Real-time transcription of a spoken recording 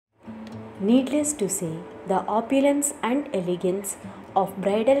Needless to say, the opulence and elegance of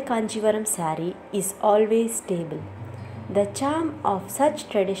bridal Kanjeevaram saree is always stable. The charm of such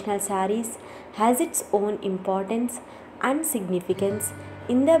traditional sarees has its own importance and significance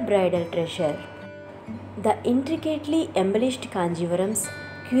in the bridal treasure. The intricately embellished Kanjivarams,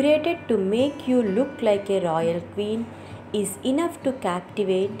 curated to make you look like a royal queen, is enough to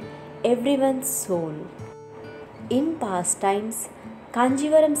captivate everyone's soul. In past times,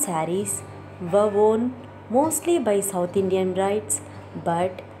 Kanjivaram sarees were worn mostly by South Indian brides,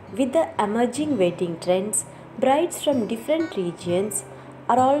 but with the emerging wedding trends, brides from different regions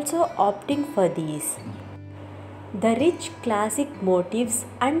are also opting for these. The rich classic motifs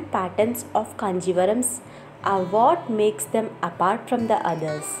and patterns of Kanjivarams are what makes them apart from the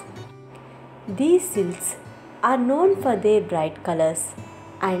others. These silks are known for their bright colors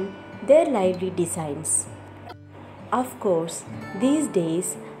and their lively designs. Of course, these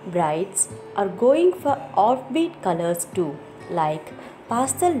days brides are going for offbeat colors too, like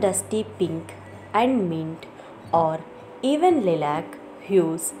pastel dusty pink and mint, or even lilac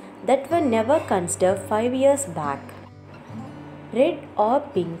hues that were never considered 5 years back. Red or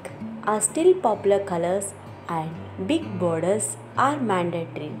pink are still popular colors and big borders are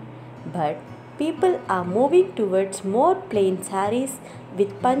mandatory, but people are moving towards more plain sarees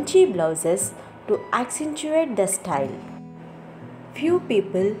with punchy blouses to accentuate the style. Few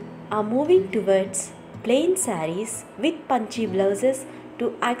people are moving towards plain sarees with punchy blouses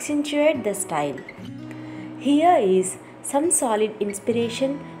to accentuate the style. Here is some solid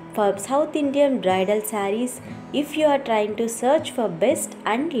inspiration for South Indian bridal sarees if you are trying to search for best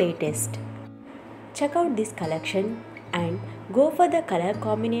and latest. Check out this collection and go for the color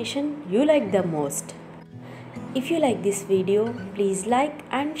combination you like the most. If you like this video, please like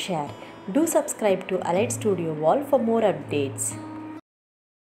and share. Do subscribe to Allied Studio Wall for more updates.